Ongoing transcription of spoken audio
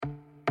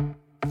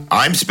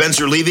I'm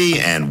Spencer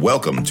Levy, and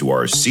welcome to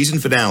our season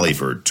finale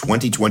for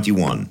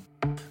 2021,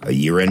 a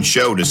year-end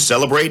show to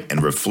celebrate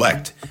and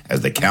reflect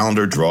as the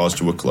calendar draws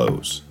to a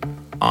close.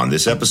 On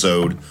this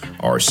episode,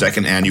 our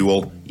second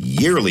annual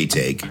yearly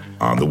take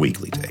on the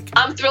weekly take.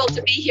 I'm thrilled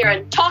to be here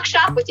and talk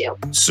shop with you.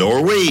 So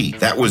are we.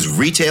 That was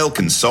retail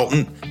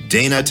consultant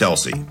Dana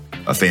Telsey,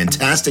 a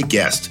fantastic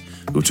guest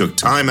who took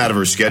time out of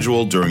her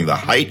schedule during the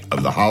height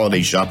of the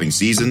holiday shopping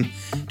season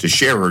to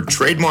share her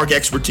trademark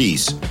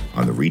expertise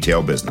on the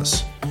retail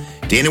business.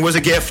 Dana was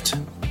a gift,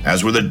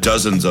 as were the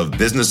dozens of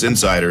business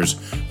insiders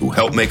who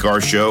helped make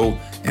our show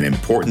an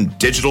important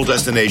digital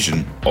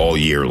destination all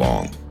year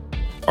long.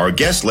 Our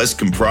guest list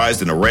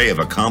comprised an array of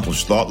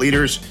accomplished thought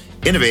leaders,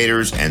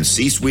 innovators, and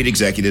C-suite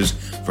executives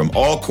from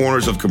all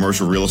corners of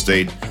commercial real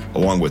estate,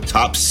 along with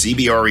top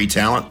CBRE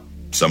talent,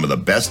 some of the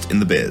best in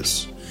the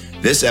biz.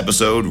 This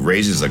episode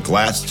raises a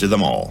glass to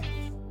them all.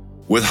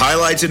 With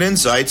highlights and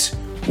insights,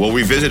 we'll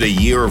revisit a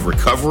year of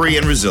recovery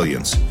and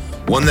resilience,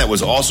 one that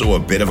was also a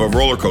bit of a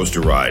roller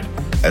coaster ride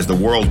as the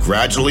world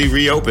gradually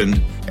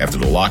reopened after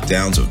the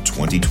lockdowns of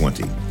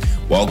 2020,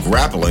 while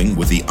grappling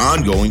with the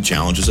ongoing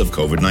challenges of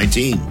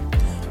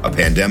COVID-19, a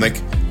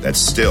pandemic that's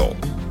still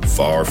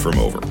far from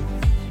over.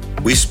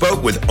 We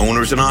spoke with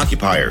owners and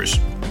occupiers,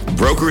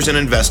 brokers and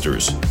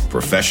investors,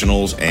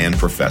 professionals and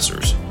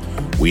professors.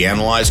 We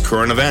analyzed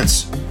current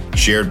events,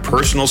 shared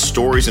personal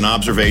stories and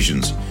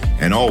observations,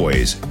 and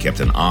always kept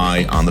an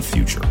eye on the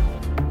future.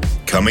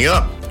 Coming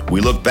up, we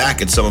look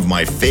back at some of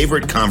my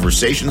favorite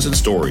conversations and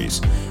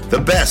stories, the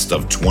best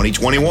of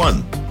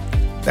 2021.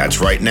 That's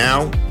right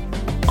now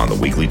on The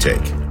Weekly Take.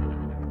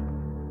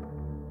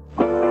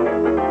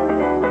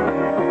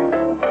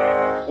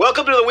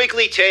 Welcome to The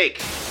Weekly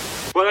Take.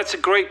 Well, that's a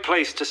great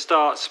place to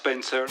start,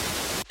 Spencer.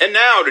 And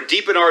now, to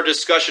deepen our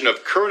discussion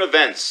of current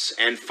events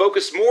and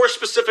focus more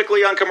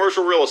specifically on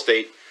commercial real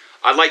estate,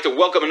 I'd like to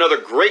welcome another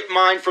great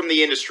mind from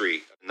the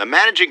industry, the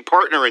managing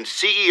partner and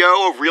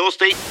CEO of Real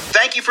Estate.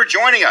 Thank you for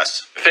joining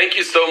us. Thank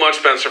you so much,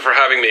 Spencer, for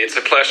having me. It's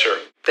a pleasure.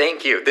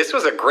 Thank you. This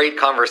was a great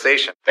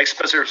conversation. Thanks,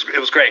 Spencer. It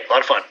was great. A lot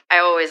of fun. I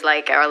always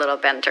like our little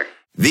banter.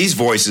 These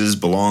voices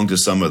belong to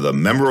some of the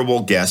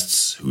memorable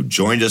guests who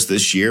joined us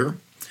this year.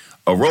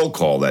 A roll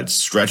call that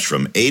stretched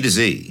from A to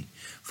Z,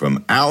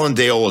 from Alan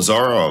de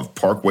Olazzara of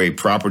Parkway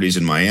Properties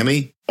in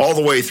Miami, all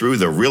the way through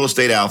the real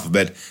estate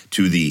alphabet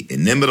to the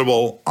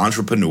inimitable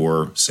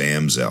entrepreneur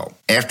Sam Zell.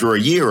 After a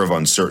year of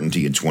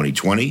uncertainty in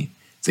 2020,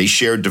 they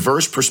shared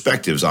diverse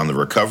perspectives on the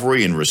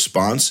recovery and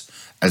response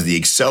as the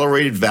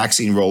accelerated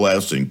vaccine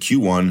rollouts in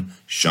Q1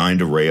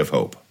 shined a ray of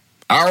hope.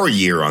 Our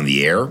year on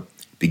the air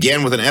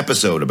began with an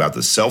episode about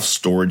the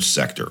self-storage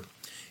sector.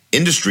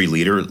 Industry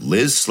leader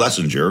Liz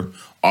Schlesinger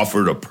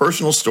offered a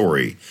personal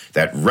story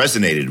that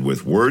resonated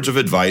with words of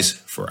advice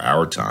for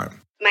our time.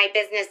 My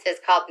business is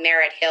called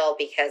Merit Hill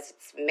because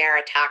it's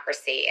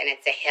meritocracy and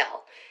it's a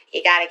hill.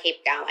 You got to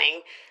keep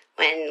going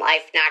when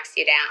life knocks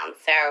you down.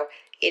 So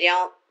you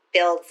don't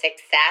build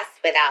success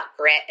without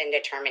grit and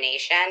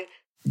determination.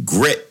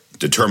 Grit,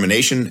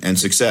 determination, and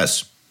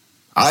success.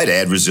 I'd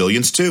add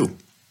resilience too.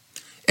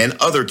 And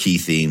other key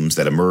themes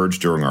that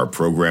emerged during our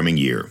programming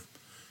year.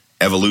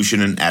 Evolution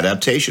and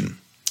adaptation.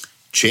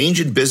 Change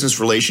in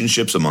business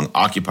relationships among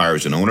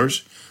occupiers and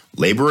owners.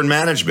 Labor and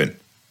management.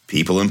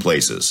 People and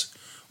places.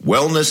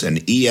 Wellness and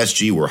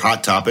ESG were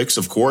hot topics,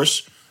 of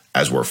course,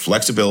 as were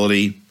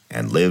flexibility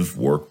and live,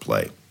 work,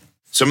 play.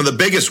 Some of the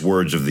biggest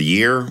words of the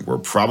year were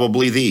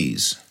probably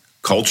these: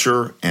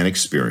 culture and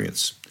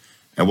experience.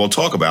 And we'll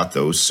talk about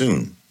those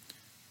soon.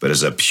 But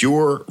as a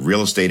pure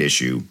real estate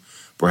issue,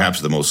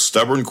 perhaps the most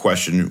stubborn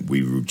question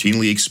we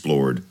routinely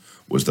explored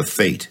was the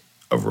fate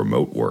of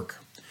remote work.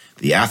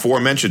 The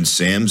aforementioned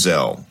Sam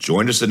Zell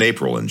joined us in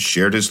April and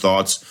shared his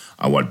thoughts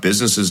on what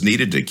businesses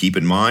needed to keep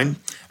in mind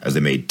as they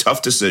made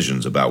tough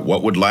decisions about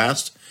what would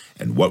last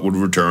and what would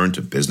return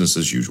to business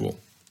as usual.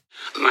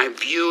 My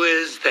view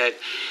is that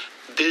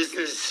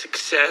business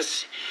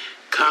success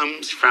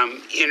comes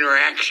from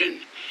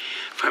interaction,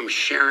 from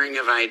sharing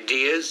of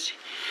ideas,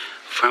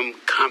 from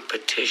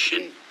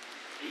competition.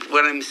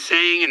 What I'm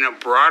saying in a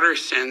broader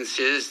sense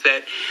is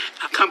that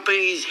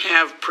companies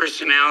have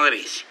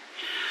personalities.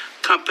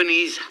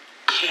 Companies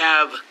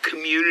have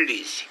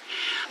communities.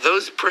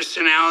 Those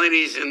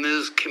personalities and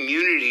those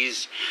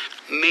communities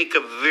make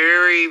a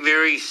very,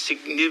 very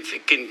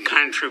significant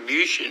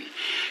contribution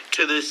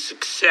to the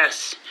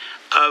success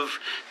of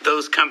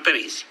those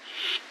companies.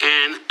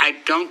 And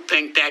I don't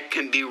think that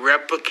can be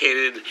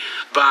replicated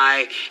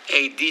by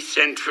a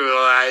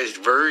decentralized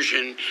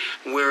version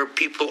where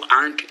people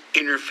aren't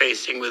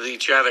interfacing with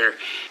each other.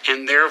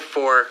 And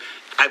therefore,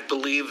 I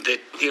believe that,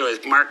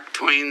 as Mark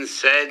Twain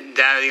said,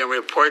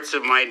 reports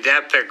of my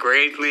death are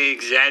greatly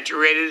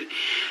exaggerated.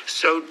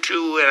 So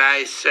too would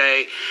I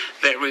say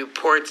that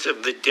reports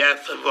of the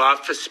death of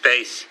office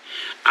space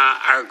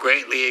are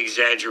greatly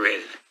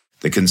exaggerated.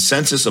 The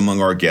consensus among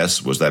our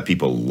guests was that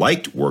people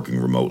liked working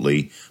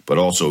remotely, but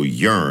also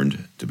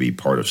yearned to be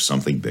part of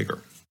something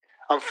bigger.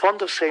 I'm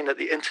fond of saying that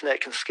the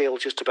internet can scale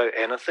just about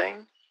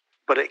anything,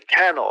 but it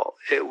cannot,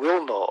 it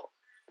will not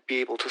be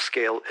able to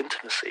scale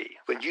intimacy.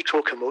 When you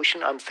talk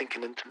emotion, I'm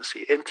thinking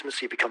intimacy.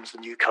 Intimacy becomes the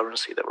new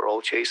currency that we're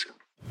all chasing.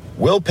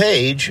 Will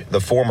Page,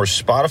 the former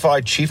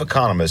Spotify chief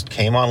economist,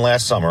 came on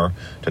last summer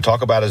to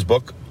talk about his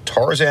book,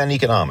 Tarzan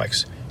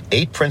Economics,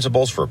 8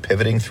 Principles for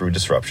Pivoting Through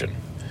Disruption.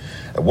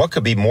 What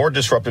could be more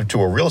disruptive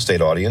to a real estate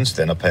audience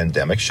than a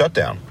pandemic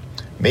shutdown?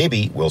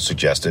 Maybe, Will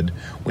suggested,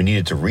 we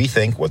needed to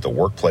rethink what the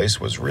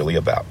workplace was really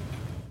about.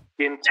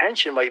 The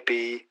intention might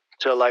be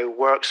to allow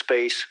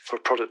workspace for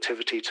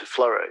productivity to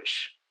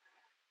flourish.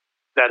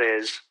 That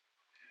is,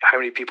 how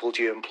many people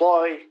do you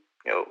employ?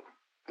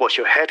 What's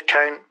your head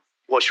count?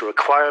 What's your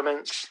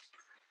requirements?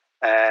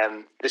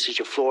 This is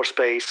your floor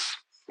space.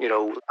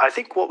 I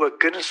think what we're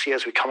going to see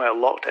as we come out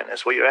of lockdown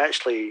is what you're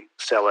actually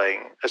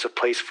selling as a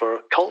place for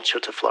culture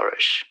to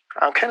flourish.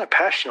 I'm kind of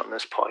passionate on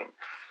this point.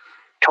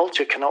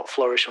 Culture cannot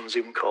flourish on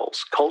Zoom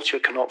calls. Culture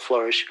cannot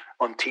flourish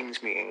on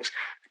Teams meetings.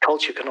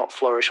 Culture cannot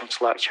flourish on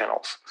Slack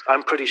channels.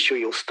 I'm pretty sure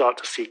you'll start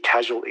to see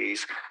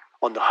casualties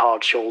on the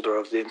hard shoulder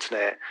of the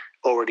internet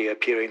already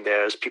appearing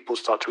there as people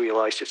start to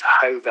realize just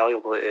how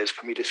valuable it is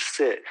for me to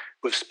sit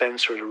with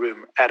Spencer in a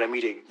room at a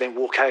meeting, then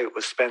walk out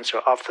with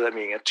Spencer after that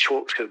meeting and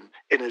talk to him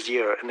in his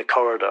ear in the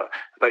corridor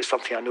about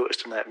something I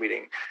noticed in that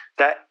meeting.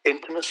 That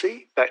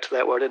intimacy, back to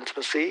that word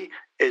intimacy,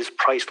 is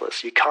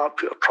priceless. You can't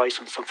put a price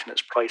on something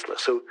that's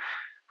priceless. So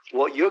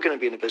what you're going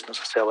to be in the business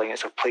of selling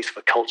is a place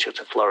for culture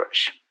to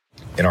flourish.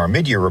 In our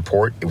mid-year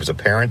report, it was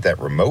apparent that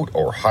remote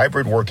or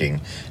hybrid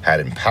working had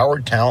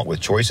empowered talent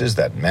with choices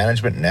that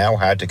management now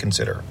had to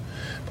consider.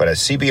 But as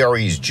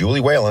CBRE's Julie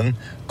Whalen,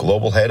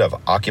 global head of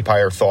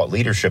Occupier Thought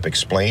Leadership,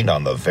 explained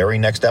on the very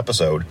next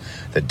episode,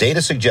 the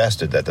data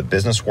suggested that the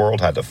business world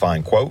had to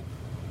find, quote,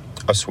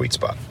 a sweet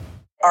spot.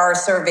 Our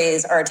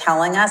surveys are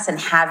telling us and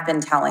have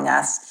been telling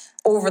us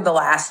over the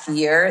last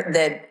year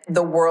that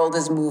the world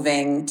is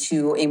moving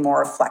to a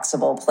more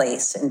flexible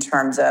place in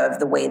terms of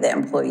the way that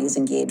employees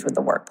engage with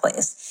the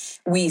workplace.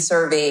 We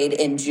surveyed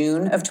in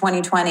June of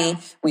 2020,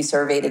 we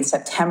surveyed in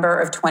September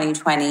of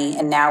 2020,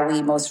 and now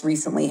we most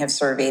recently have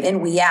surveyed.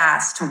 And we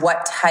asked,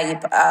 what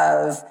type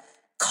of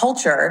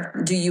culture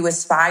do you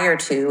aspire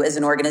to as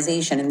an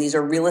organization? And these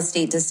are real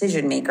estate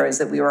decision makers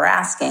that we were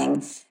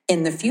asking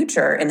in the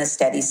future in a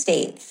steady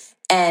state.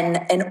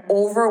 And an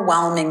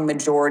overwhelming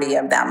majority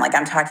of them, like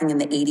I'm talking in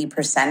the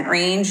 80%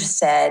 range,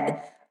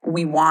 said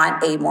we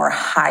want a more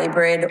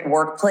hybrid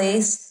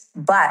workplace.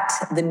 But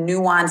the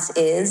nuance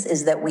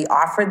is that we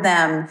offered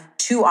them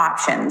 2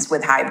 options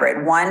with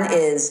hybrid. One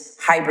is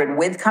hybrid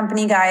with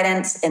company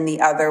guidance, and the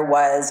other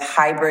was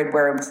hybrid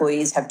where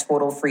employees have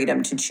total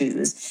freedom to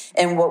choose.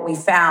 And what we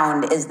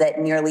found is that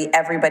nearly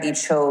everybody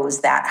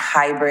chose that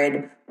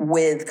hybrid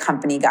with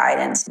company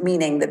guidance,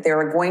 meaning that there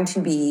are going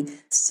to be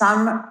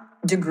some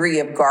degree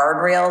of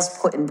guardrails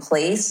put in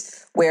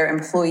place where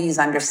employees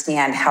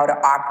understand how to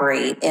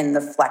operate in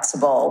the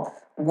flexible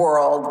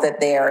world that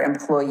their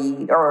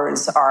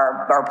employers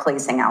are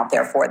placing out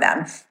there for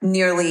them.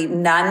 Nearly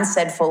none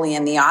said fully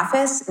in the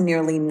office,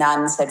 nearly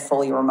none said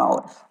fully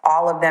remote.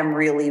 All of them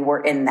really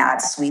were in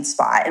that sweet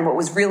spot. And what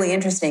was really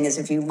interesting is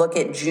if you look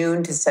at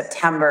June to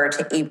September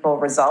to April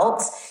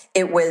results,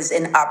 it was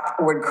an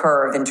upward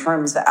curve in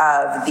terms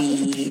of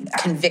the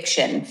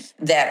conviction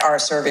that our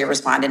survey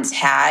respondents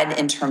had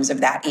in terms of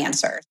that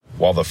answer.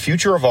 While the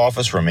future of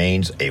office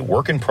remains a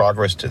work in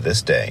progress to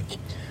this day,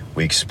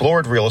 we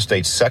explored real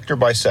estate sector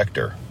by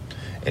sector.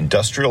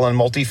 Industrial and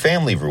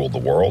multifamily ruled the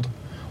world,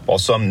 while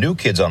some new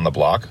kids on the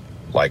block,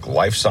 like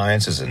life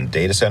sciences and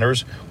data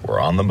centers, were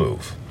on the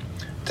move.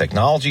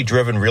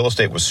 Technology-driven real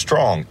estate was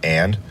strong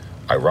and,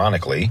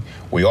 ironically,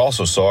 we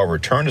also saw a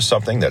return to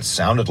something that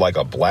sounded like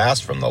a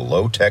blast from the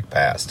low-tech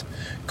past,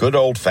 good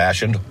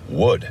old-fashioned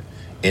wood.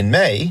 In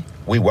May,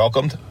 we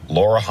welcomed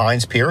Laura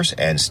Hines-Pierce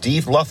and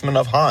Steve Luthman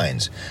of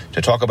Hines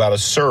to talk about a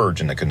surge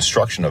in the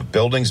construction of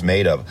buildings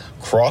made of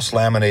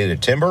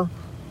cross-laminated timber,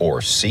 or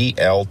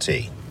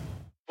CLT.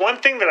 One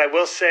thing that I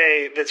will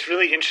say that's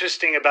really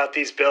interesting about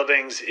these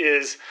buildings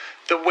is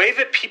the way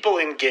that people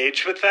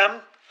engage with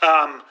them.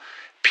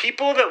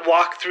 People that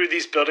walk through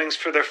these buildings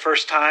for their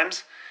first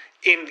times,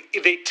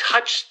 they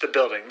touch the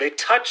building, they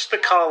touch the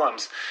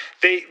columns,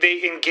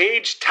 they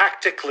engage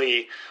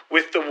tactically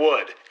with the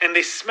wood, and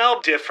they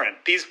smell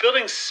different. These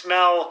buildings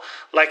smell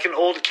like an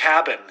old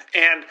cabin,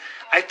 and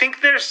I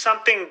think there's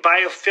something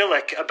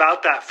biophilic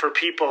about that for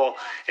people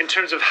in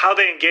terms of how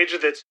they engage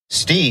with it.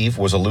 Steve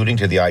was alluding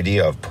to the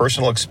idea of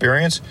personal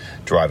experience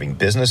driving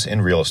business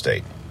in real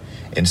estate.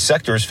 In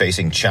sectors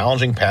facing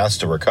challenging paths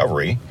to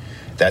recovery,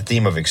 that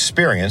theme of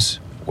experience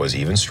was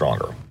even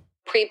stronger.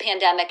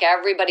 Pre-pandemic,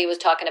 everybody was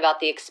talking about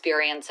the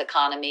experience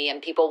economy,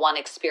 and people want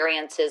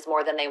experiences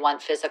more than they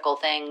want physical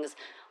things.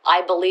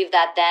 I believed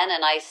that then,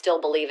 and I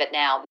still believe it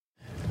now.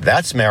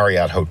 That's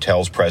Marriott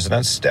Hotels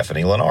president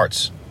Stephanie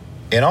Lenartz.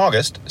 In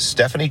August,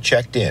 Stephanie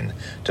checked in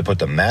to put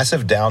the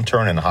massive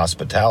downturn in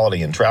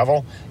hospitality and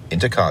travel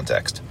into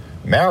context.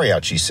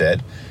 Marriott, she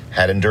said,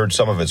 had endured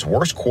some of its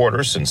worst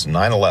quarters since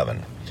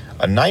 9/11,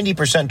 a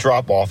 90%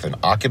 drop-off in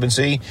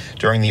occupancy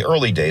during the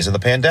early days of the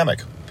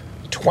pandemic,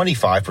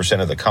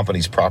 25% of the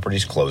company's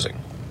properties closing,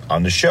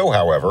 On the show,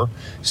 however,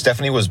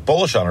 Stephanie was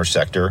bullish on her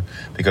sector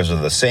because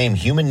of the same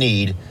human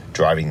need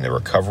driving the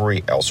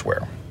recovery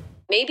elsewhere.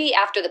 Maybe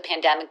after the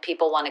pandemic,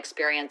 people want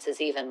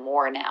experiences even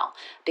more now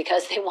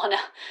because they want to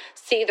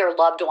see their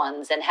loved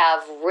ones and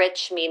have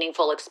rich,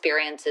 meaningful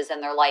experiences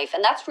in their life.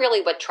 And that's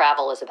really what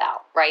travel is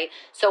about, right?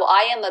 So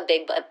I am a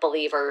big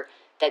believer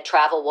that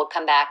travel will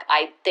come back.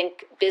 I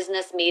think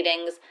business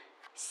meetings,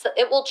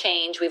 it will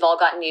change. We've all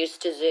gotten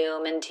used to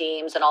Zoom and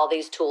Teams and all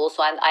these tools,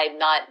 so I'm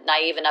not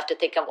naive enough to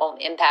think it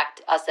won't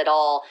impact us at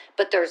all.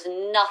 But there's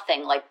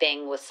nothing like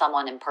being with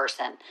someone in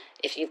person.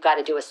 If you've got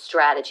to do a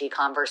strategy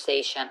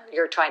conversation, or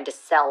you're trying to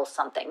sell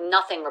something,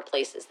 nothing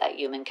replaces that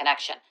human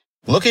connection.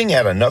 Looking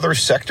at another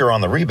sector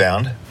on the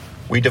rebound,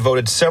 we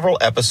devoted several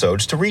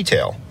episodes to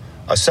retail,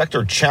 a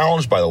sector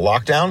challenged by the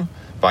lockdown,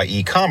 by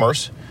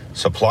e-commerce,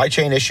 supply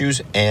chain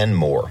issues, and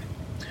more.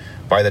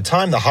 By the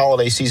time the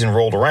holiday season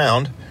rolled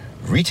around,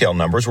 retail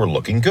numbers were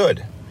looking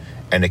good,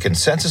 and the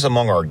consensus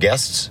among our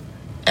guests,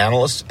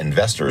 analysts,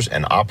 investors,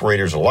 and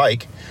operators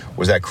alike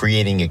was that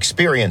creating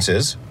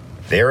experiences,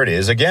 there it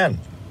is again.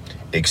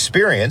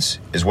 Experience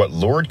is what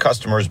lured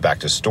customers back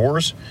to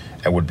stores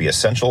and would be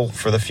essential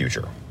for the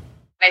future.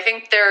 I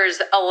think there's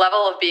a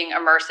level of being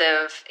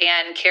immersive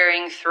and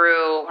carrying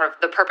through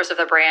the purpose of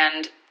the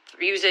brand,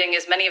 using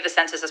as many of the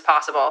senses as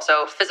possible.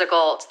 So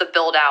physical, it's the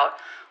build out.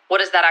 What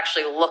does that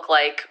actually look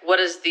like?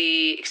 What is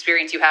the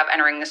experience you have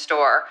entering the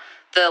store?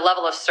 The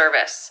level of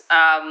service.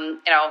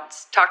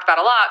 It's talked about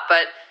a lot,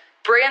 but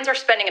brands are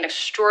spending an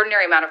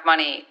extraordinary amount of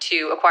money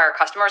to acquire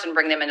customers and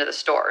bring them into the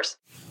stores.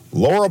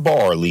 Laura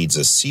Barr leads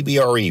a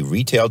CBRE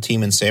retail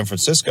team in San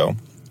Francisco.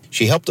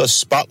 She helped us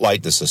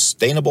spotlight the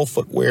sustainable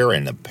footwear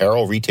and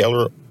apparel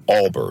retailer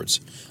Allbirds,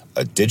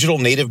 a digital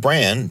native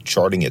brand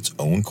charting its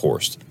own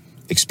course,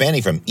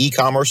 expanding from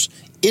e-commerce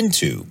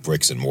into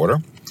bricks and mortar.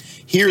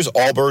 Here's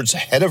Allbirds'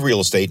 head of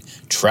real estate,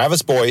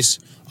 Travis Boyce,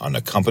 on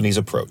the company's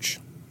approach.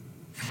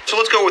 So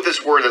let's go with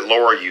this word that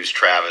Laura used,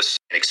 Travis,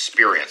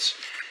 experience.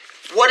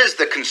 What is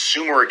the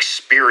consumer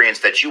experience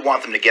that you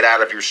want them to get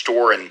out of your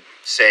store in,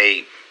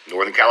 say,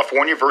 Northern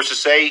California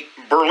versus, say,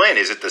 Berlin?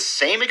 Is it the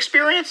same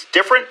experience,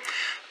 different?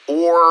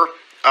 Or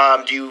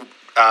do you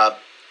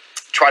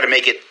try to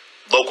make it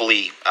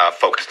locally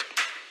focused?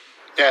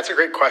 Yeah, it's a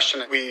great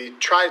question. We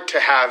try to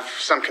have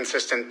some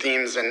consistent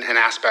themes and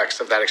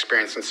aspects of that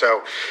experience. And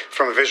so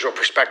from a visual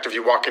perspective,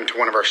 you walk into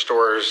one of our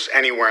stores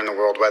anywhere in the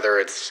world, whether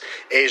it's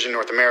Asia,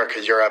 North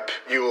America, Europe,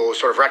 you will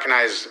sort of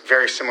recognize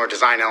very similar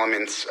design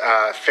elements,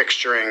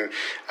 fixturing,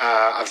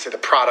 obviously the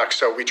product.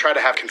 So we try to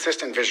have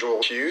consistent visual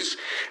cues.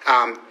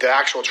 The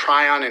actual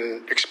try-on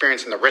and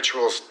experience and the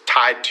rituals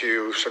tied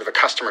to sort of the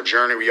customer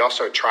journey, we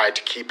also try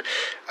to keep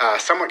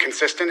somewhat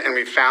consistent. And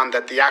we've found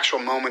that the actual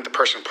moment the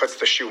person puts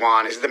the shoe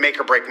on is the make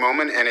or break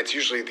moment, and it's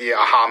usually the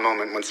aha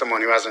moment when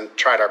someone who hasn't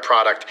tried our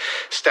product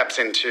steps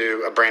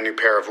into a brand new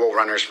pair of Wool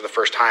Runners for the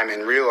first time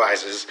and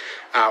realizes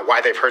why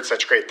they've heard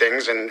such great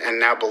things and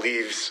now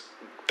believes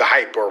the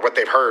hype or what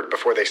they've heard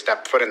before they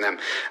step foot in them.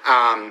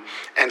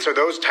 And so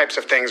those types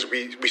of things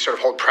we sort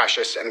of hold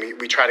precious, and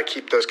we try to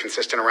keep those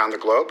consistent around the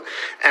globe.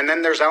 And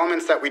then there's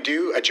elements that we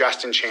do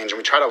adjust and change, and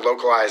we try to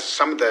localize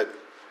some of the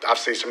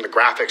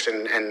graphics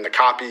and the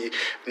copy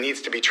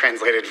needs to be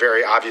translated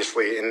very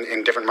obviously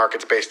in different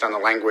markets based on the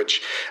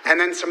language. And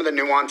then some of the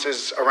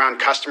nuances around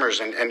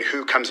customers and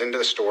who comes into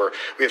the store.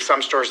 We have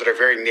some stores that are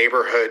very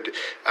neighborhood,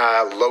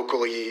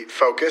 locally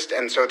focused.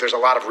 And so there's a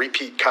lot of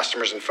repeat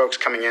customers and folks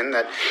coming in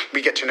that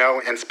we get to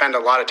know and spend a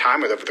lot of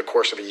time with over the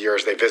course of a year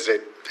as they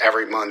visit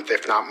every month,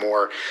 if not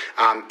more.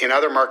 In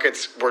other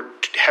markets, we're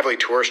heavily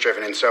tourist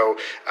driven. And so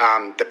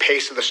the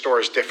pace of the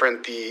store is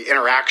different. The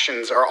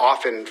interactions are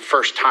often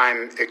first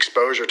time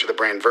exposure to the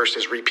brand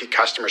versus repeat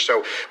customers.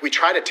 So we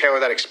try to tailor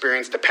that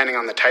experience depending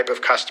on the type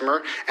of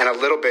customer and a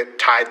little bit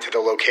tied to the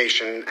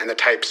location and the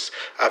types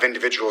of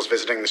individuals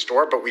visiting the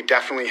store. But we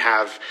definitely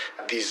have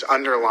these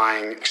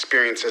underlying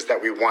experiences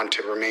that we want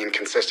to remain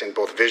consistent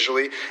both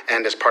visually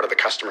and as part of the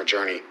customer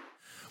journey.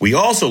 We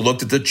also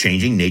looked at the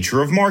changing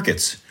nature of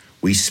markets.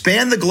 We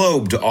spanned the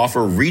globe to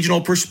offer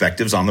regional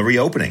perspectives on the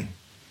reopening.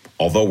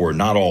 Although we're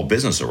not all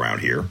business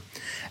around here,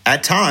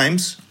 at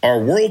times, our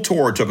world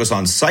tour took us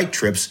on site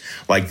trips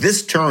like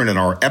this turn in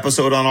our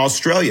episode on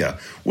Australia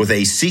with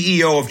a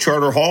CEO of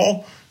Charter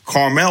Hall,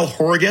 Carmel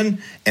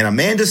Horrigan, and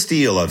Amanda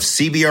Steele of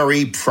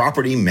CBRE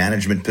Property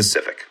Management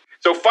Pacific.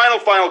 So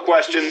final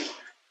question.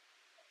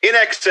 In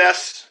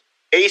Excess,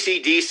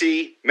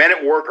 AC/DC, Men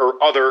at Work,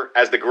 or Other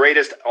as the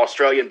greatest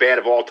Australian band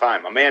of all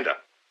time. Amanda.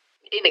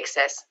 In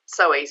Excess.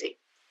 So easy.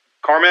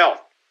 Carmel.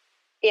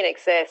 In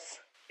Excess.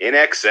 In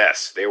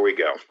Excess. There we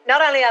go.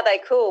 Not only are they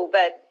cool,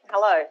 but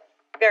hello,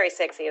 very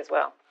sexy as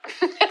well.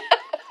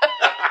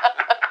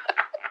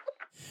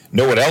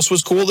 Know what else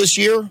was cool this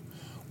year?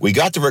 We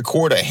got to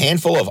record a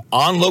handful of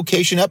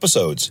on-location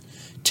episodes,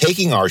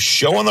 taking our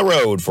show on the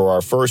road for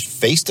our first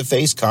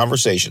face-to-face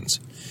conversations.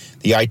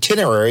 The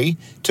itinerary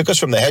took us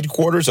from the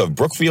headquarters of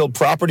Brookfield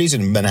Properties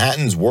in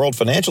Manhattan's World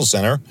Financial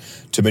Center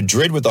to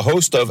Madrid with the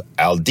host of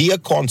Al Dia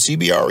con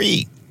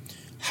CBRE,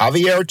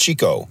 Javier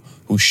Chico,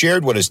 who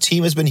shared what his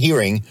team has been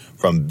hearing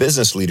from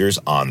business leaders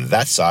on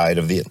that side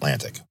of the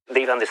Atlantic.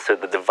 They've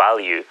understood that the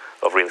value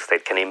of real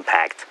estate can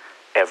impact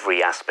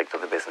every aspect of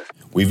the business.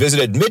 We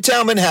visited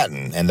Midtown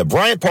Manhattan and the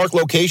Bryant Park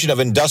location of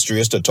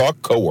Industrious to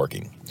talk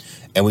co-working.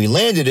 And we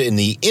landed in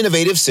the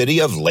innovative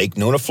city of Lake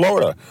Nona,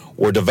 Florida,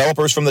 where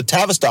developers from the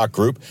Tavistock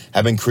Group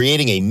have been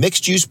creating a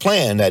mixed-use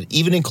plan that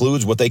even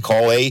includes what they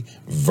call a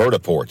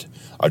vertiport,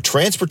 a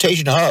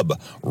transportation hub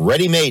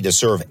ready-made to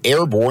serve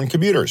airborne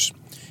commuters.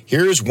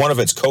 Here's one of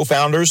its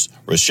co-founders,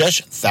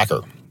 Rashesh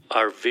Thakur.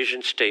 Our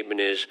vision statement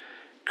is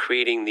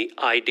creating the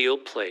ideal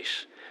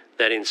place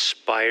that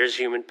inspires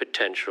human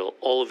potential,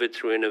 all of it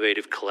through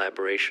innovative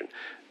collaboration.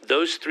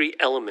 Those three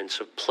elements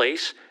of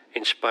place,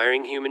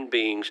 inspiring human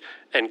beings,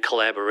 and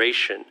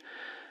collaboration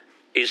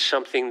is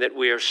something that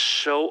we are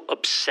so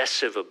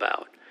obsessive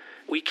about.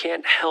 We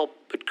can't help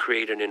but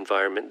create an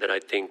environment that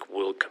I think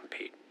will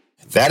compete.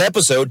 That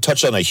episode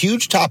touched on a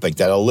huge topic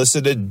that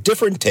elicited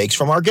different takes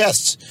from our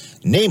guests,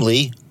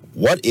 namely,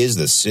 what is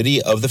the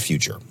city of the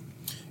future?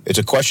 It's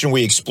a question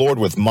we explored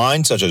with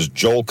minds such as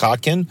Joel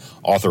Kotkin,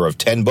 author of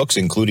 10 books,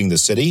 including The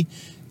City,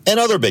 and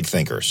other big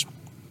thinkers.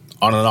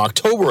 On an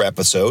October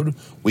episode,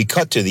 we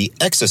cut to the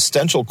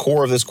existential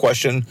core of this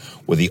question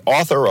with the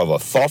author of a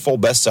thoughtful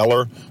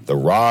bestseller, The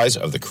Rise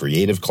of the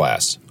Creative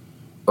Class,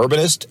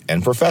 urbanist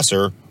and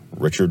professor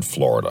Richard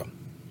Florida.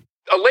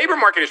 A labor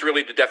market is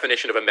really the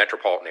definition of a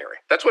metropolitan area.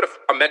 That's what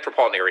a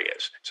metropolitan area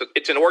is. So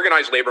it's an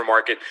organized labor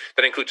market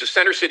that includes the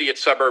center city,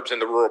 its suburbs, and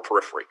the rural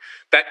periphery.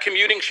 That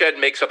commuting shed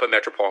makes up a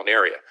metropolitan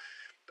area.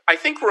 I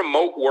think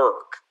remote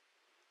work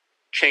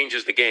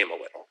changes the game a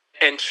little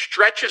and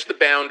stretches the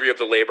boundary of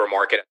the labor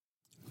market.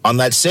 On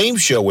that same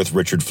show with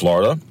Richard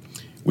Florida,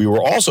 we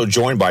were also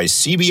joined by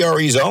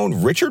CBRE's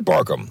own Richard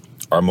Barkham,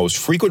 our most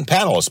frequent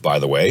panelist, by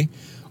the way.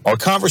 Our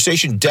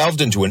conversation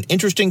delved into an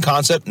interesting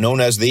concept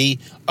known as the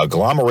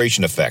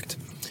agglomeration effect,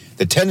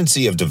 the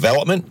tendency of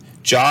development,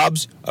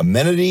 jobs,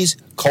 amenities,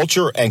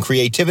 culture, and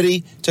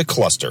creativity to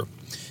cluster.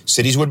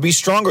 Cities would be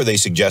stronger, they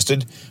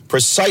suggested,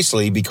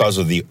 precisely because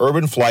of the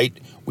urban flight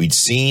we'd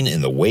seen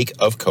in the wake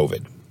of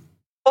COVID.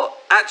 Well,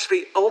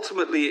 actually,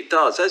 ultimately it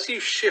does. As you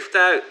shift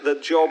out the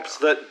jobs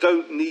that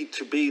don't need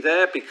to be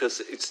there because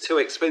it's too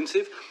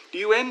expensive,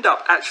 you end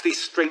up actually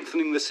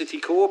strengthening the city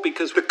core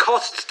because the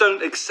costs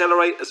don't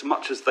accelerate as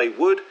much as they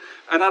would,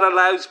 and that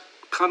allows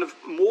kind of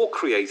more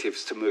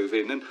creatives to move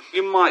in. And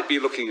you might be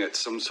looking at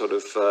some sort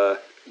of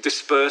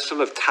dispersal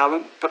of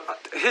talent, but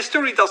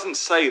history doesn't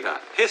say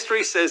that.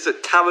 History says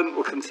that talent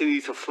will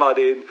continue to flood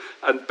in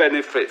and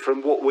benefit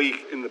from what we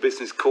in the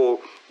business call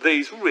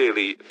these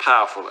really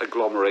powerful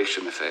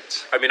agglomeration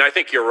effects. I mean, I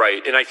think you're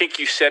right, and I think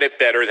you said it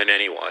better than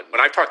anyone. When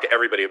I've talked to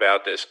everybody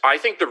about this, I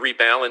think the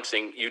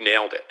rebalancing, you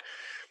nailed it.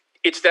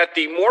 It's that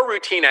the more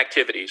routine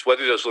activities,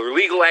 whether those are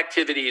legal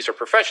activities or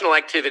professional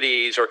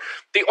activities or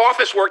the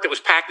office work that was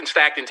packed and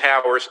stacked in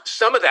towers,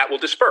 some of that will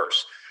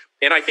disperse.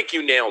 And I think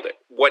you nailed it.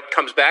 What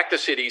comes back to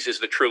cities is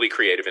the truly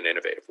creative and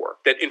innovative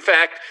work. That, in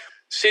fact,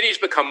 cities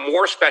become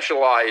more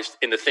specialized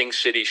in the things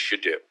cities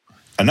should do.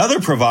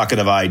 Another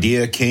provocative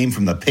idea came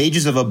from the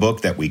pages of a book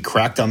that we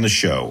cracked on the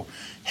show,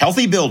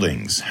 Healthy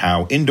Buildings,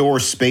 How Indoor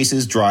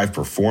Spaces Drive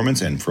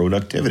Performance and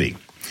Productivity.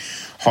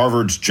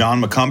 Harvard's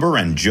John McCumber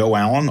and Joe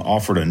Allen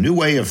offered a new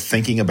way of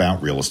thinking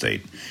about real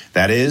estate.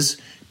 That is,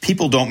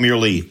 people don't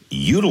merely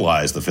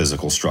utilize the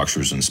physical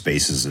structures and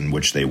spaces in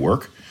which they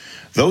work.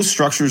 Those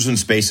structures and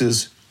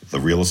spaces,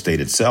 the real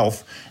estate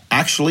itself,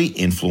 actually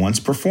influence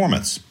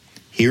performance.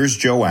 Here's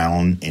Joe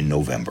Allen in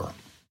November.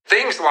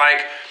 Things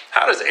like,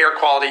 how does air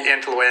quality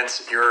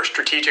influence your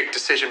strategic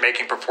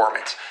decision-making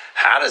performance?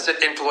 How does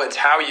it influence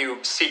how you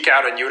seek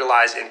out and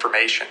utilize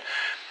information?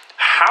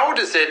 How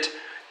does it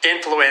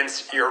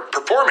influence your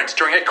performance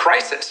during a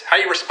crisis, how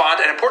you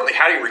respond, and importantly,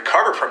 how do you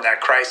recover from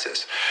that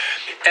crisis?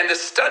 And the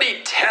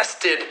study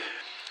tested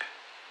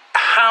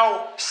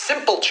how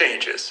simple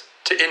changes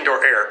to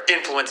indoor air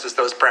influences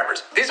those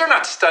parameters. These are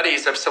not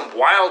studies of some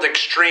wild,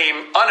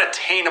 extreme,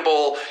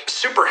 unattainable,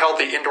 super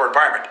healthy indoor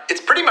environment.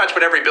 It's pretty much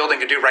what every building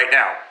can do right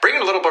now. Bring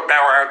in a little bit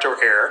more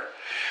outdoor air,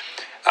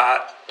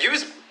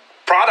 use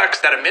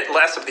products that emit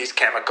less of these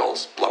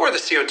chemicals, lower the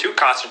CO2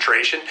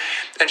 concentration,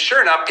 and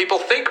sure enough, people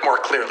think more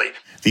clearly.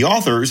 The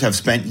authors have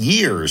spent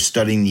years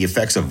studying the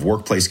effects of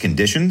workplace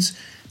conditions,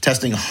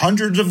 testing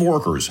hundreds of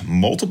workers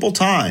multiple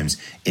times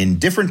in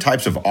different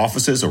types of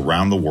offices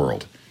around the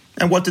world.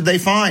 And what did they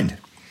find?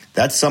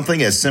 That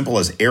something as simple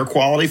as air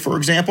quality, for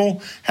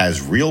example,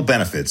 has real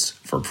benefits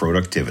for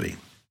productivity.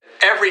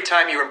 Every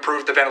time you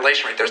improve the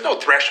ventilation rate, there's no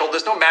threshold,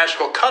 there's no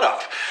magical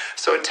cutoff.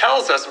 So it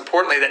tells us,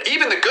 importantly, that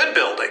even the good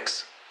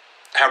buildings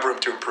have room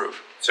to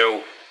improve.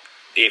 So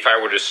if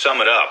I were to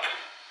sum it up,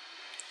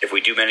 if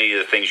we do many of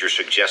the things you're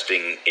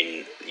suggesting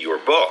in your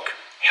book,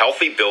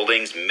 healthy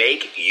buildings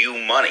make you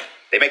money.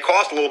 They may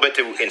cost a little bit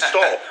to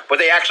install, but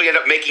they actually end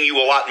up making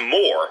you a lot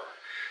more.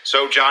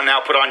 So, John,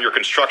 now put on your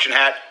construction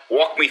hat.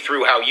 Walk me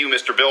through how you,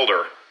 Mr.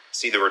 Builder,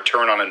 see the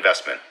return on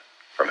investment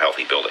from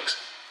healthy buildings.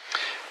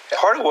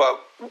 Part of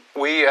what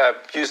we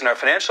use in our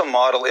financial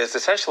model is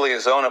essentially a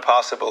zone of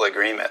possible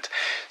agreement.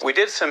 We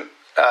did some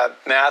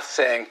math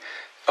saying,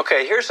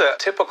 okay, here's a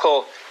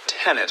typical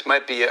tenant. It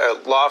might be a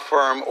law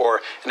firm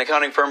or an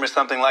accounting firm or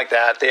something like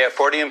that. They have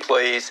 40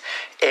 employees,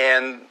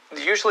 and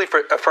usually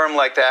for a firm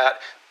like that,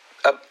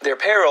 their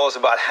payroll is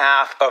about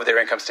half of their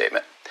income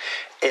statement.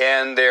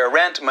 And their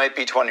rent might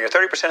be 20 or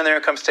 30% of their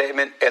income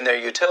statement, and their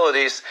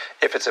utilities,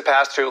 if it's a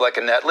pass-through like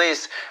a net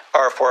lease,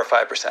 are 4 or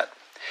 5%.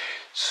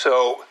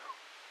 So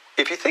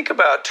if you think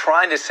about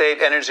trying to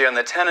save energy on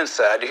the tenant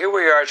side, here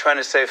we are trying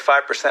to save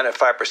 5% of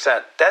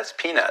 5%. That's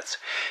peanuts.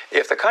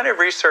 If the kind of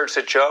research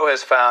that Joe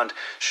has found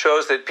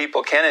shows that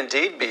people can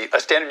indeed be a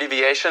standard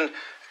deviation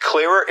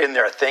clearer in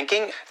their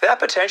thinking, that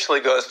potentially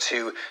goes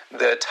to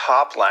the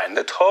top line,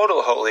 the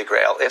total holy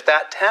grail. If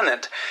that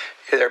tenant,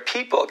 their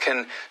people,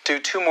 can do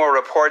 2 more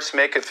reports,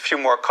 make a few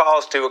more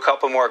calls, do a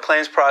couple more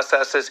claims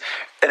processes,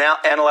 and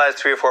analyze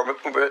 3 or 4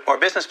 more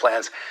business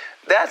plans,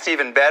 that's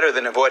even better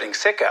than avoiding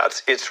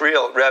sick-outs. It's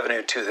real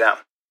revenue to them.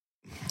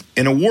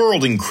 In a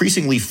world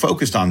increasingly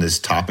focused on this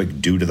topic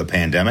due to the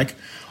pandemic,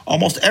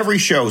 almost every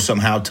show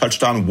somehow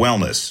touched on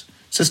wellness,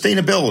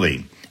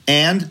 sustainability,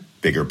 and,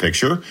 bigger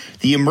picture,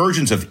 the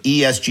emergence of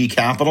ESG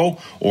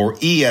capital, or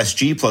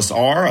ESG plus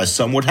R, as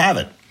some would have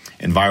it.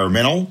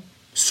 Environmental,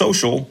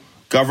 social,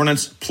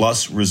 governance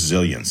plus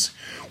resilience.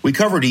 We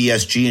covered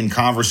ESG in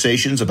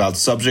conversations about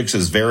subjects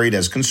as varied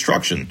as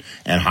construction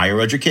and higher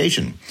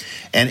education,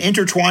 and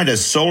intertwined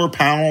as solar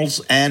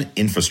panels and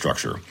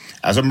infrastructure,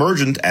 as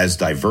emergent as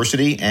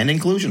diversity and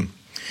inclusion,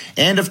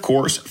 and of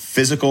course,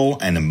 physical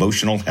and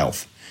emotional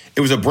health.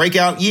 It was a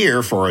breakout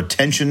year for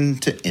attention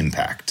to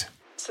impact.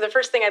 So the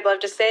first thing I'd love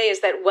to say is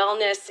that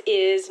wellness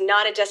is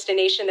not a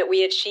destination that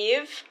we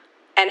achieve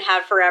and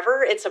have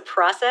forever. It's a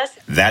process.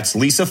 That's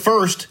Lisa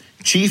First,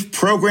 Chief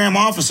Program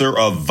Officer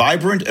of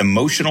Vibrant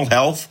Emotional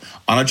Health,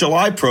 on a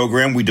July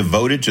program we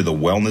devoted to the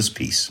wellness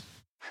piece.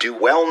 Do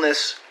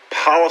wellness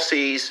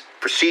policies,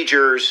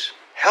 procedures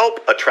help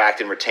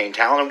attract and retain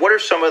talent? And what are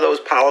some of those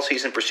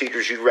policies and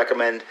procedures you'd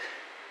recommend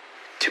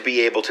to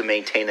be able to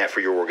maintain that for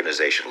your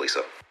organization,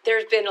 Lisa?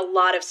 There's been a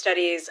lot of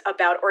studies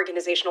about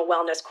organizational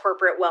wellness,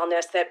 corporate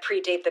wellness that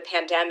predate the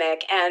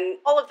pandemic, and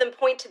all of them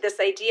point to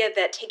this idea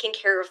that taking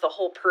care of the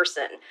whole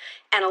person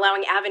and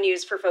allowing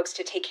avenues for folks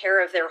to take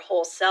care of their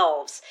whole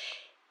selves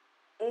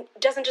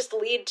doesn't just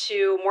lead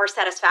to more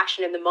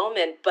satisfaction in the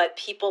moment, but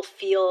people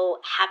feel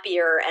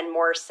happier and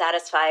more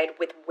satisfied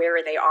with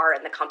where they are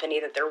in the company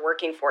that they're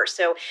working for.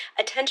 So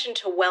attention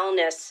to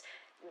wellness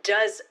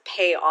does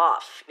pay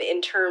off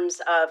in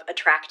terms of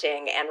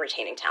attracting and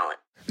retaining talent.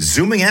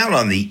 Zooming out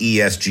on the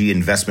ESG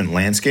investment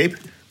landscape,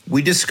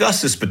 we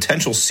discussed this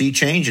potential sea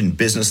change in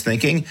business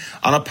thinking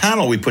on a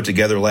panel we put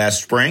together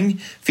last spring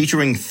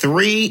featuring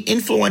 3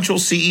 influential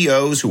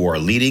CEOs who are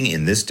leading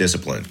in this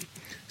discipline.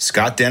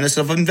 Scott Dennis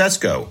of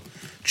Invesco,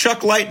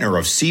 Chuck Leitner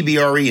of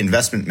CBRE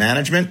Investment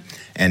Management,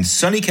 and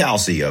Sonny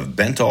Calci of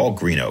Bentall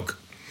Green Oak.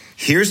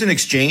 Here's an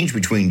exchange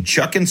between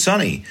Chuck and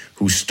Sonny,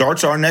 who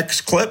starts our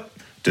next clip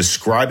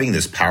describing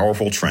this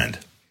powerful trend.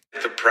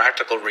 The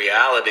practical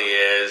reality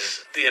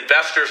is the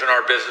investors in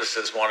our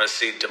businesses want to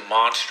see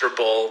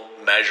demonstrable,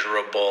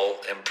 measurable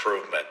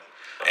improvement.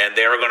 And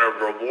they're going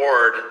to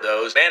reward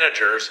those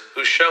managers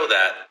who show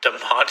that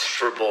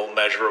demonstrable,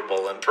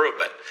 measurable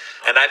improvement.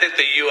 And I think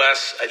the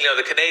U.S.,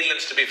 the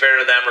Canadians, to be fair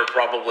to them, are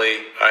probably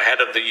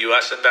ahead of the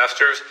U.S.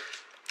 investors.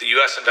 The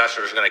U.S.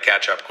 investors are going to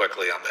catch up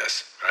quickly on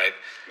this, right?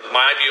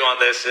 My view on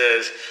this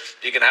is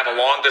you can have a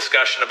long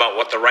discussion about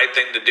what the right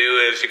thing to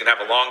do is. You can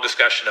have a long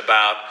discussion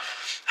about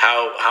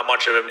how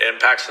much of it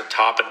impacts the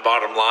top and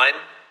bottom line.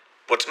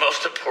 What's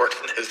most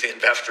important is the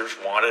investors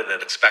want it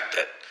and expect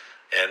it.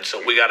 And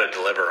so we got to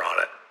deliver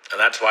on it. And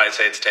that's why I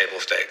say it's table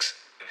stakes.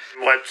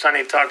 What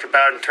Sonny talked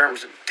about in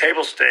terms of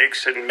table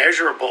stakes and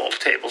measurable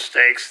table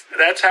stakes,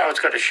 that's how it's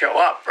going to show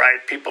up, right?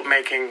 People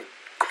making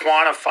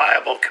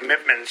quantifiable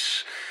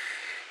commitments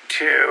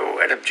to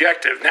an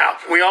objective. Now,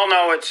 we all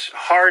know it's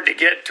hard to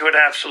get to an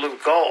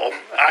absolute goal.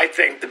 I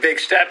think the big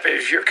step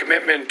is your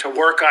commitment to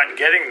work on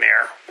getting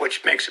there,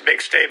 which makes a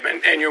big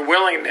statement, and your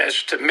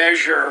willingness to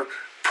measure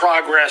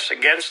progress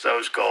against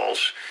those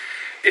goals.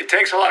 It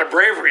takes a lot of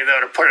bravery,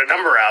 though, to put a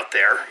number out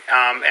there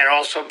and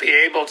also be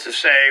able to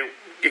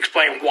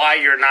explain why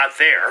you're not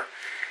there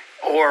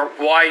or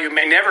why you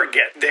may never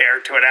get there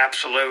to an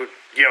absolute,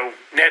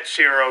 net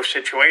zero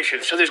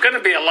situation. So there's going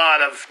to be a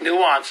lot of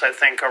nuance, I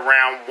think,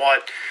 around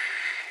what,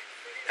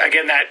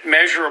 again, that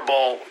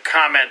measurable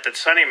comment that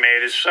Sonny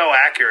made is so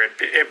accurate,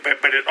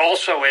 but it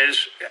also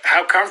is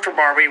how comfortable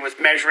are we with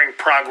measuring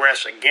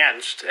progress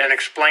against and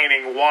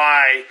explaining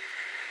why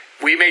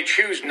we may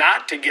choose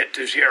not to get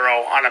to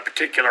zero on a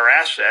particular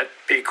asset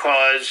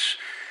because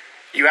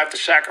you have to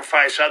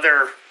sacrifice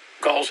other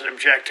goals and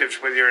objectives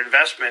with your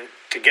investment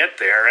to get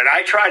there. And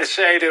I try to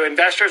say to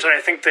investors, and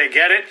I think they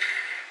get it,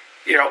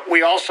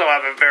 we also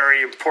have a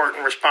very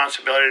important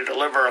responsibility to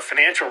deliver a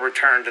financial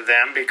return to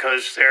them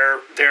because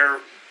they're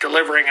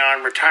delivering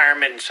on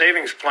retirement and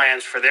savings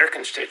plans for their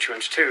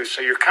constituents too.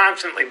 So you're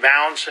constantly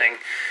balancing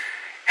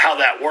how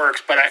that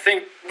works. But I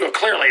think,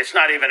 clearly it's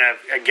not even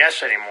a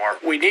guess anymore.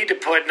 We need to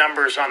put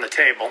numbers on the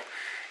table.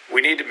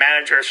 We need to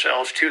manage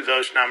ourselves to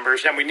those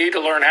numbers, and we need to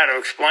learn how to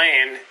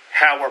explain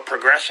how we're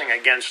progressing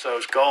against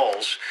those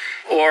goals.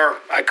 Or,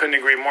 I couldn't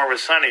agree more with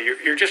Sonny,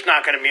 you're just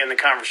not going to be in the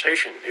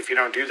conversation if you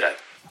don't do that.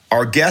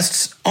 Our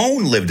guests'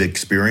 own lived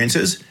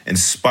experiences,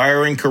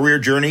 inspiring career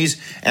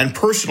journeys, and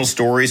personal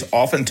stories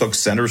often took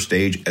center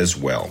stage as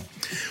well.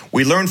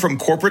 We learned from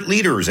corporate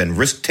leaders and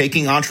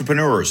risk-taking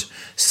entrepreneurs,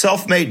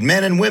 self-made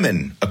men and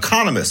women,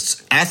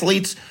 economists,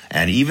 athletes,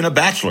 and even a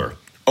bachelor.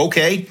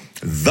 Okay,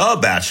 the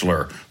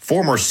bachelor,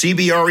 former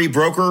CBRE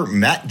broker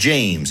Matt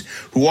James,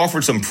 who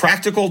offered some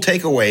practical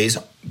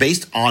takeaways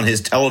based on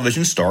his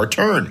television star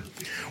turn.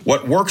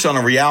 What works on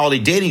a reality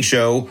dating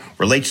show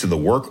relates to the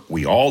work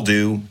we all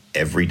do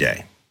every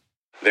day.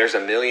 There's a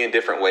million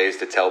different ways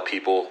to tell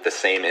people the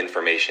same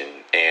information.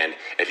 And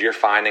if you're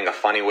finding a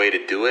funny way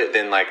to do it,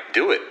 then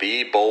do it.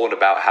 Be bold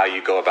about how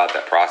you go about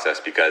that process,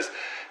 because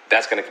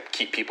that's going to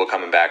keep people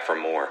coming back for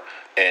more.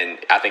 And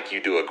I think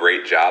you do a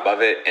great job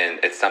of it. And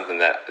it's something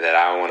that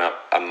I want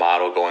to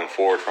model going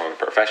forward from a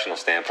professional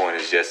standpoint,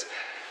 is just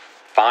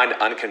find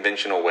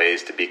unconventional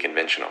ways to be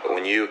conventional.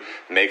 When you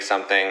make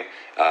something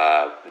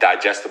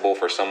digestible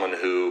for someone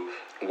who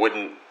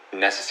wouldn't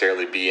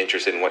necessarily be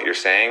interested in what you're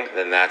saying,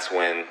 then that's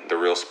when the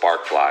real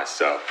spark flies.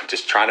 So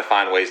just trying to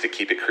find ways to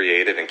keep it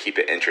creative and keep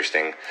it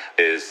interesting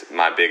is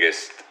my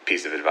biggest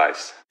piece of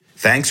advice.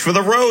 Thanks for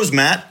the rose,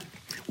 Matt.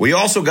 We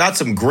also got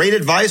some great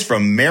advice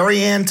from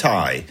Marianne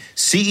Ty,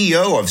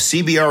 CEO of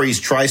CBRE's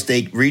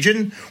Tri-State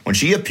region, when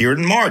she appeared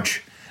in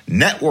March.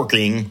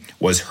 Networking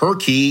was her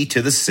key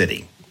to the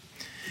city.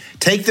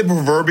 Take the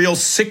proverbial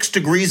 6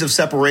 degrees of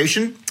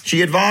separation,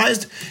 she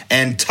advised,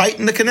 and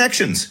tighten the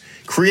connections.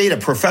 Create a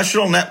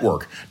professional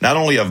network, not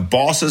only of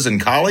bosses and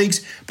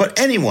colleagues, but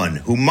anyone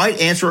who might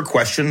answer a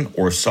question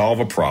or solve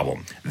a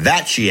problem.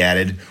 That, she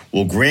added,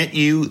 will grant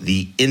you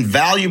the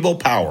invaluable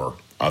power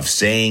of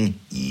saying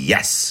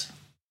yes.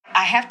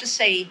 I have to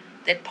say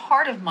that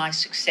part of my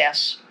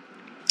success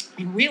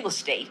in real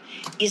estate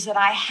is that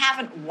I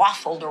haven't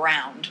waffled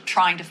around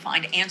trying to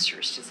find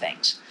answers to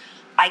things.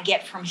 I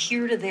get from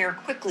here to there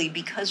quickly,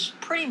 because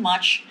pretty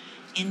much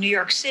in New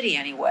York City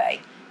anyway,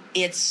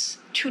 it's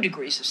 2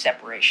 degrees of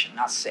separation,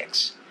 not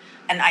 6.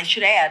 And I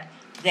should add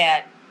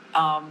that,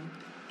 I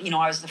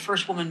was the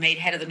first woman made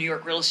head of the New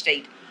York Real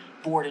Estate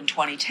Board in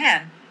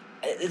 2010.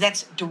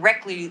 That's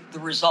directly the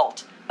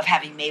result of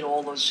having made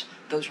all those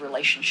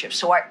relationships.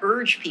 So I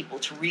urge people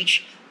to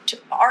reach to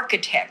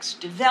architects,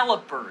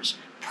 developers,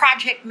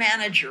 project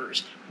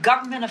managers,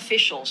 government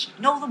officials.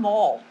 Know them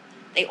all.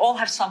 They all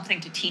have something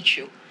to teach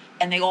you,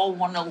 and they all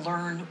want to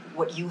learn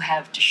what you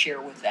have to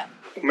share with them.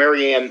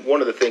 Marianne, one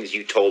of the things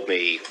you told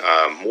me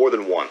more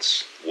than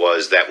once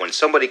was that when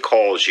somebody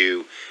calls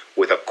you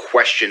with a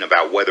question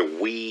about whether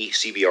we,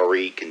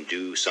 CBRE, can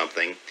do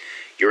something,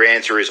 your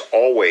answer is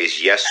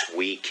always, yes,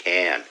 we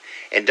can.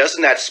 And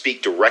doesn't that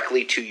speak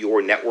directly to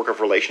your network of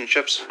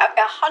relationships?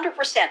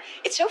 100%.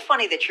 It's so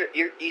funny that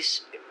you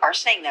are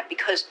saying that,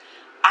 because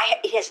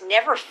it has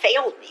never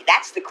failed me.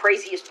 That's the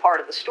craziest part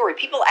of the story.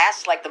 People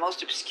ask the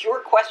most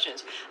obscure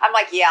questions. I'm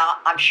like, yeah,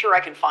 I'm sure I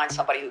can find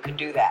somebody who can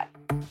do that.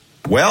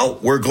 Well,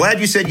 we're glad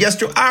you said yes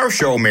to our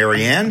show,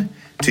 Marianne.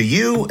 To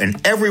you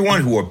and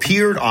everyone who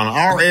appeared on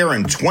our air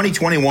in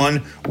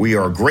 2021, we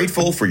are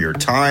grateful for your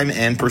time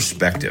and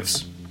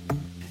perspectives.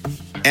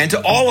 And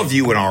to all of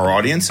you in our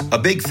audience, a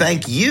big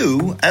thank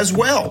you as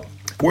well.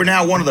 We're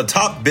now one of the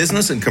top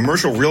business and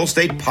commercial real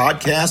estate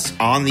podcasts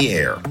on the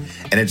air.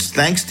 And it's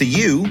thanks to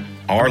you,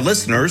 our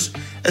listeners,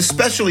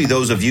 especially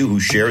those of you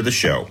who share the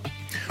show.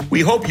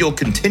 We hope you'll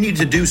continue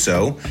to do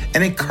so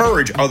and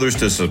encourage others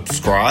to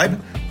subscribe,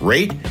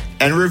 rate,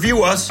 and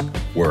review us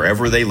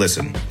wherever they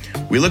listen.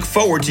 We look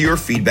forward to your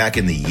feedback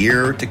in the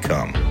year to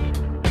come.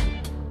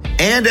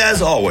 And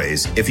as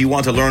always, if you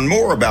want to learn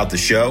more about the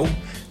show,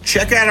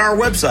 check out our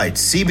website,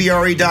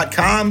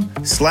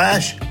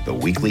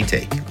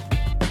 cbre.com/theweeklytake.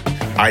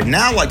 I'd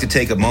now like to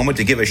take a moment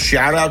to give a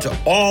shout out to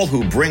all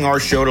who bring our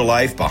show to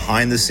life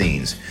behind the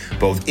scenes,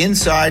 both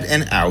inside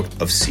and out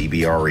of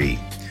CBRE.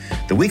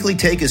 The Weekly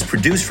Take is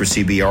produced for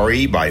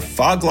CBRE by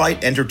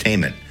Foglight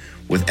Entertainment,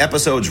 with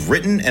episodes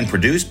written and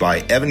produced by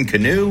Evan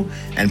Canoe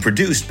and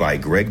produced by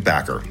Greg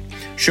Backer.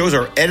 Shows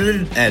are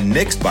edited and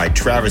mixed by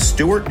Travis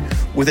Stewart,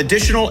 with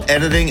additional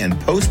editing and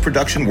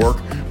post-production work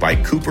by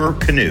Cooper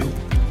Canoe.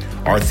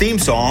 Our theme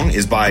song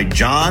is by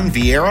John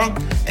Vieira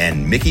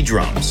and Mickey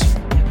Drums.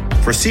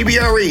 For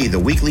CBRE, the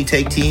Weekly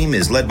Take team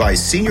is led by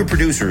senior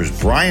producers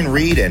Brian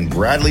Reed and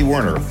Bradley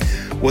Werner,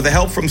 with the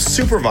help from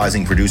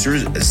supervising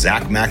producers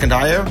Zach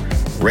McIntyre,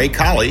 Ray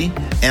Colley,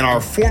 and our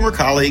former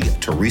colleague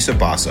Teresa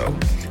Basso.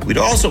 We'd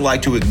also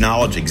like to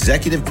acknowledge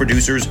executive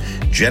producers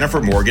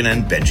Jennifer Morgan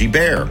and Benji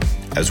Bear,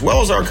 as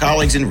well as our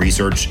colleagues in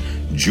research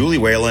Julie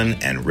Whalen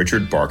and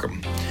Richard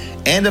Barkham.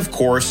 And of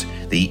course,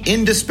 the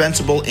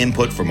indispensable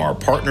input from our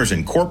partners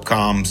in Corp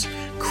Comms,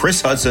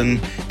 Chris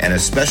Hudson, and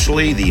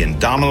especially the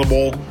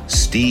indomitable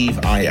Steve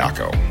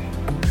Ayako.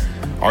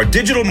 Our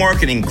digital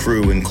marketing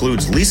crew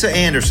includes Lisa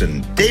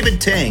Anderson,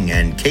 David Ting,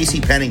 and Casey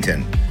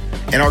Pennington.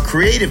 And our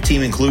creative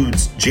team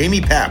includes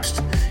Jamie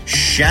Pabst,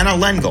 Shanna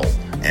Lengel,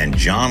 and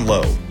John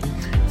Lowe.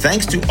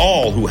 Thanks to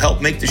all who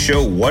help make the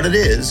show what it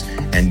is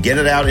and get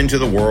it out into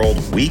the world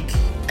week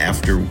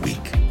after week.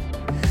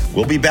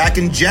 We'll be back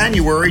in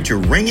January to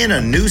ring in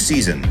a new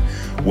season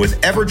with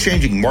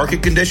ever-changing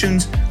market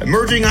conditions,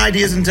 emerging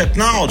ideas and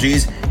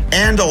technologies,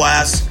 and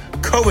alas,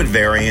 COVID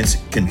variants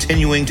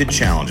continuing to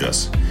challenge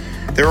us.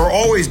 There are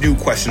always new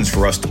questions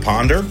for us to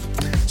ponder,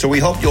 so we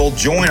hope you'll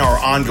join our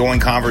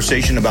ongoing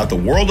conversation about the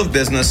world of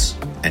business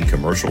and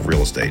commercial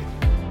real estate.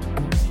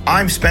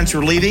 I'm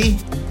Spencer Levy.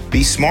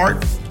 Be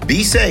smart,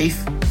 be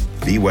safe,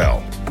 be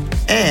well,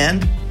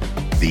 and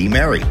be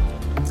merry.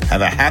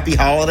 Have a happy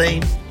holiday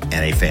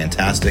and a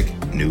fantastic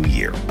new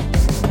year.